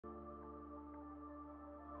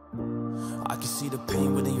I can see the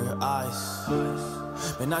pain within your eyes.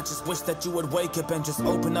 Man, I just wish that you would wake up and just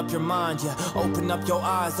open up your mind. Yeah, open up your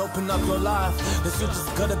eyes, open up your life. Cause you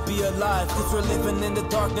just gotta be alive. Cause we're living in the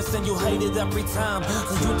darkness and you hate it every time.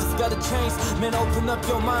 So you just gotta change. Man, open up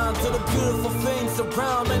your mind to the beautiful things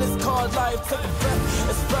around. Man, it's called life. Take a breath.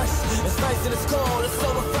 It's fresh, it's nice and it's cold. It's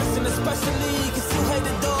so refreshing, especially cause you hate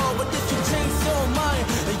it all. But if you change your mind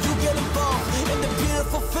and you get involved in the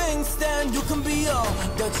beautiful things, then you can be all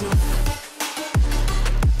that you.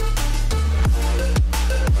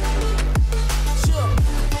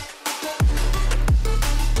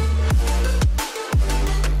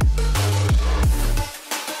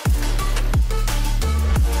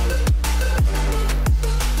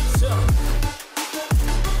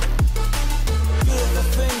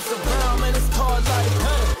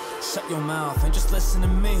 Shut your mouth and just listen to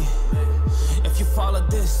me. If you follow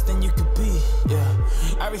this, then you could be,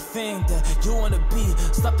 everything that you wanna be.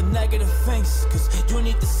 Stop the negative things, cause you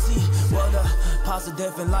need to see what a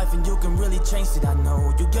positive in life, and you can really change it. I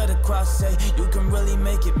know you gotta cross, say you can really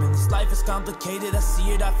make it. Man, this life is complicated, I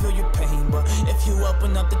see it, I feel your pain. But if you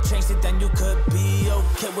open up to change it, then you could be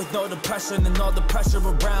okay with no depression and all the pressure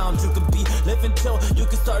around. You could be living till you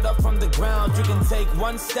can start up from the ground. You can take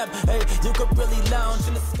one step, hey, you could really lounge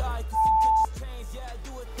in the sky.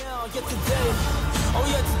 Yeah, today, oh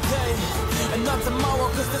yeah, today, and not tomorrow,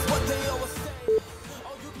 cause that's what they always say.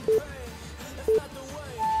 Oh, you can pray, that's not the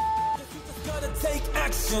way. Guess you just gotta take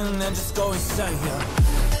action and just go insane,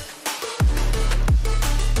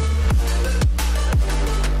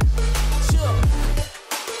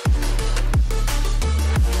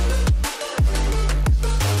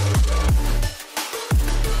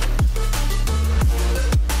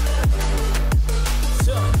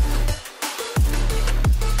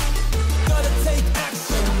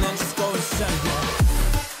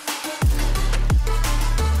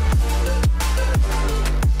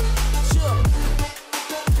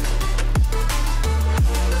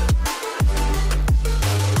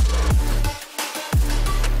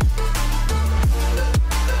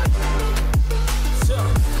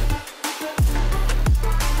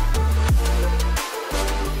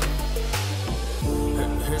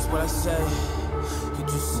 what I say. You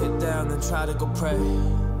just sit down and try to go pray,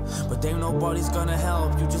 but ain't nobody's gonna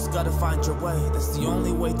help. You just gotta find your way. That's the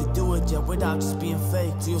only way to do it, yeah, without just being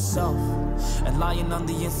fake to yourself. And lying on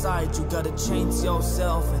the inside, you gotta change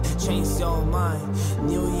yourself and change your mind.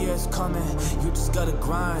 New Year's coming, you just gotta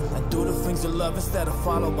grind and do the things you love instead of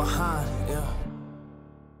follow behind, yeah.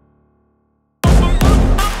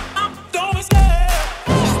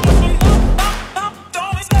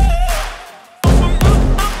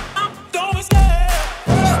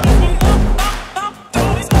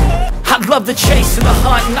 Love the chase and the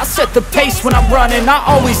hunt, and I set the pace when I'm running. I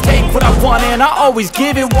always take what I want and I always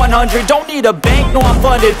give it 100. Don't need a bank, no, I'm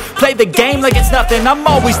funded. Play the game like it's nothing. I'm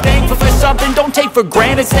always thankful for something. Don't take for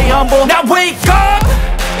granted, stay humble. Now wake up,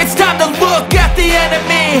 it's time to look at the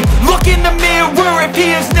enemy. Look in the mirror if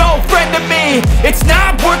he is no friend to me. It's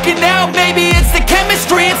not working out, maybe it's the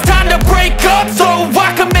chemistry. It's time to break up so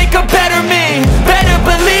I can make a better me. Better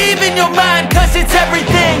believe in your mind, cause it's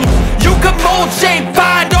everything. You can mold, shape,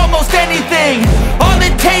 find almost anything. All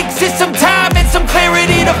it takes is some time and some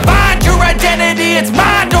clarity to find your identity. It's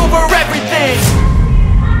mind over everything.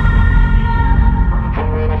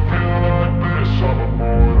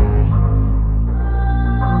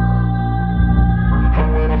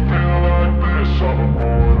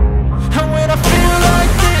 And when I feel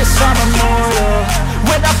like this, I'm immortal.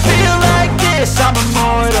 When I feel like this, I'm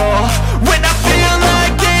immortal. When I feel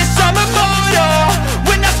like this, I'm immortal.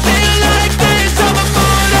 When I feel like this, I'm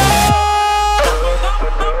immortal.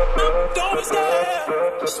 Don't be scared.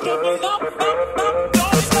 Just open up,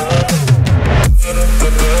 don't be scared.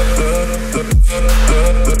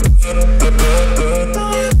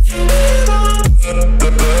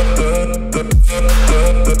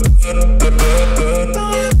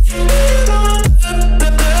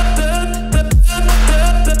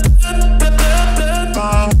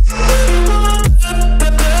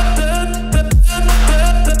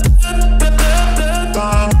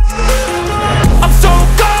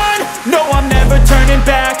 Turning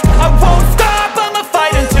back, I won't stop, I'ma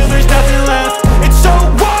fight until there's nothing left. It's so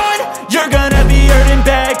on, you're gonna be hurting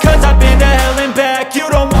bad, cause I've been to hell and back. You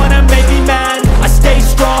don't wanna make me mad, I stay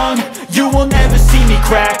strong, you will never see me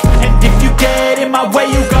crack. And if you get in my way,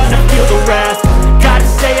 you're gonna feel the wrath. Gotta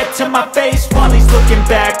say it to my face while he's looking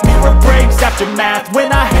back. Mirror breaks after math,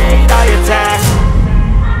 when I hate, I attack.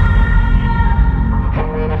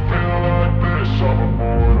 I'm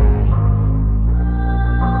immortal.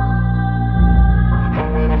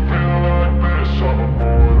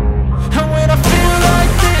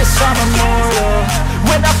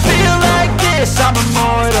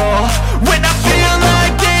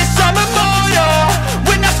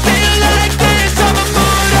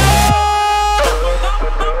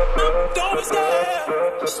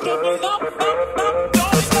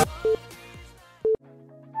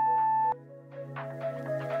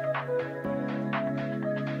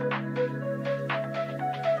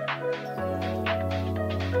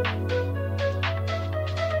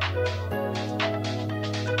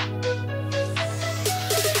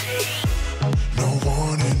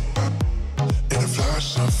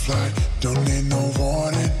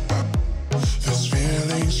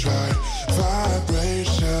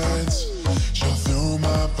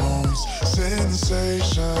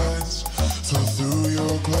 sensations flow through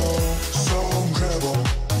your glow. So incredible,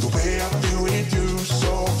 the way I feel with you,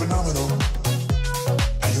 so phenomenal.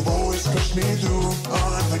 And you always push me through,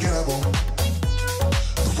 unforgettable.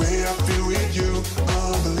 The way I feel with you,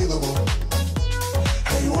 unbelievable.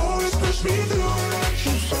 And you always push me through,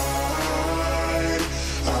 electrified.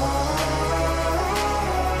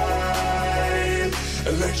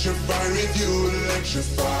 Electrified with you,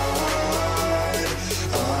 electrified.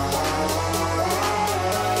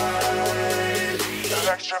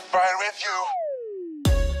 Electrified with you.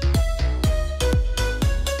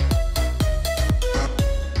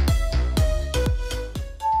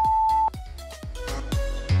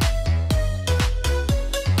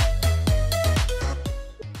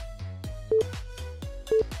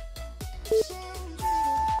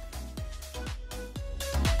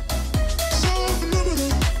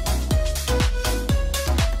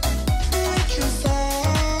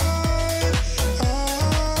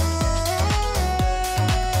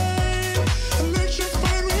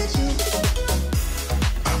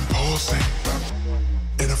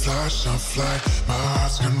 Flight, my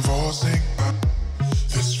heart's convulsing.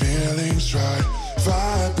 This feeling's right.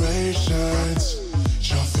 Vibrations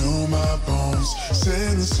chill through my bones.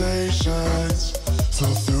 Sensations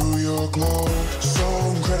flow through your glow. So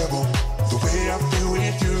incredible, the way I feel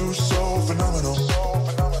with you, so phenomenal.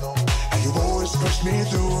 And you always push me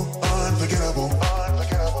through, unforgettable.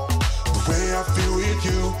 The way I feel with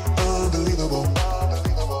you, unbelievable.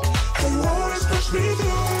 And you always push me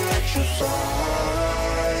through, electrified.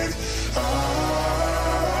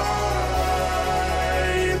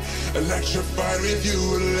 Electrified with you,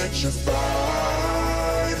 electrified.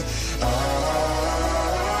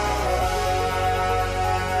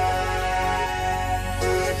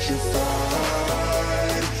 Electrified.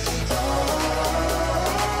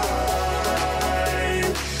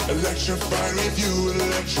 Electrified with you,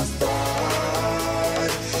 electrified.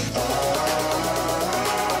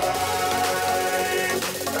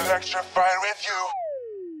 Electrified with you.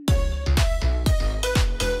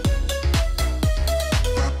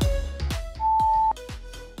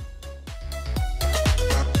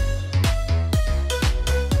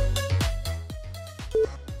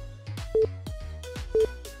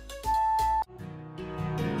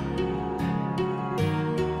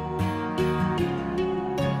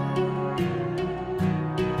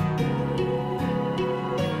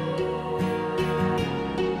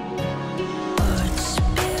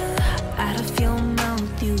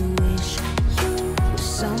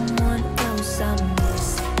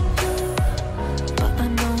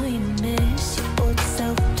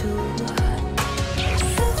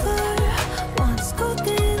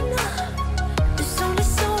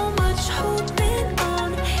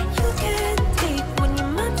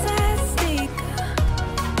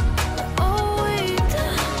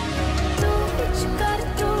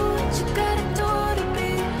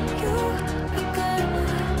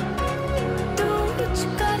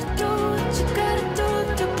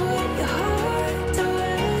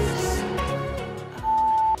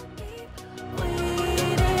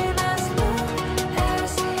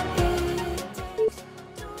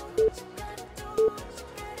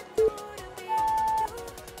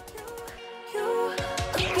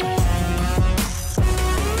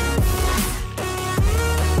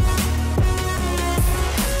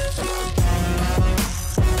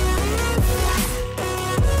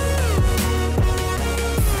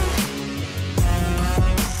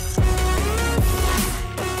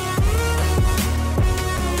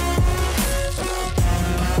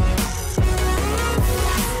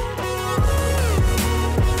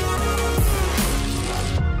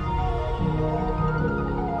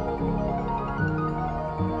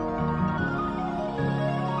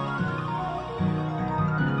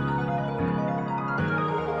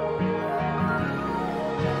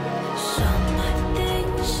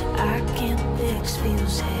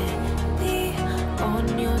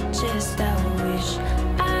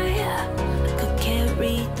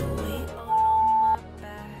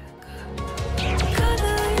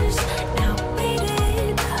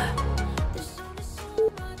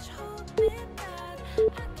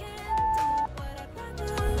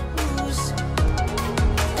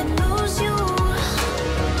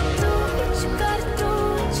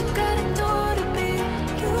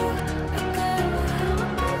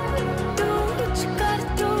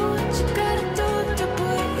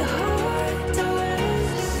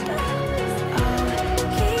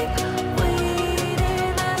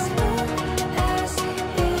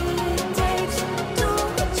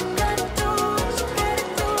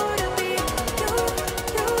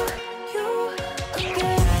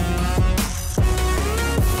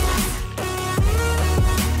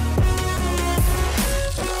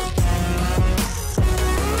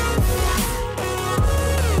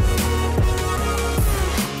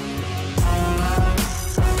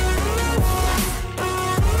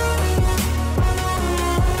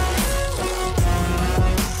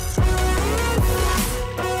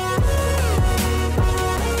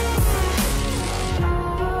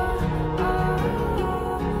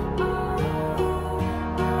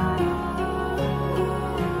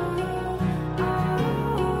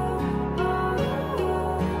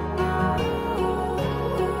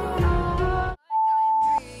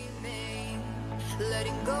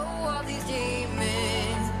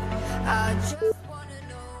 I just wanna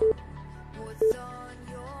know what's on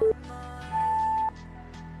your mind.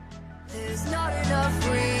 There's not enough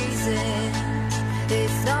reasons,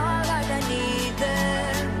 it's not like I need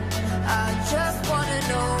them. I just wanna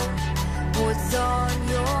know what's on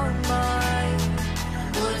your mind.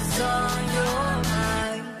 What's on your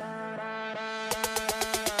mind?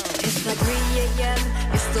 It's like 3 AM,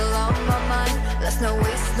 you're still on my mind. Let's not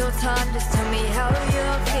waste no time, just tell me how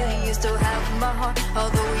you're feeling. You still have my heart,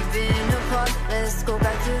 although we've been apart. Let's go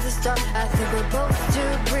back to the start, I think we're both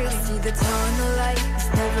too brief. I see the tunnel light, it's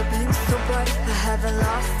never been so bright. I haven't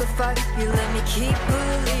lost the fight, you let me keep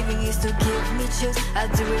believing. You still give me chills, I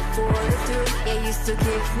do it for the thrill. Yeah, you still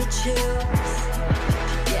give me chills.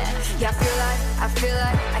 Yeah, I feel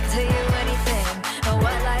like I can tell you anything. No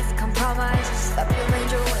white lies, compromise, just stop your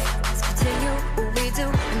range away. Let's continue what we do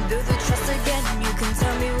and build the trust again. You can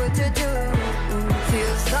tell me what to do.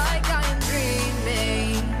 Feels like I am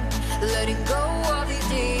dreaming, letting go of these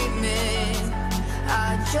demons.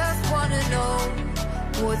 I just wanna know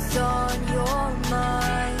what's on your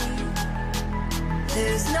mind.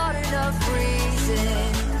 There's not enough reason,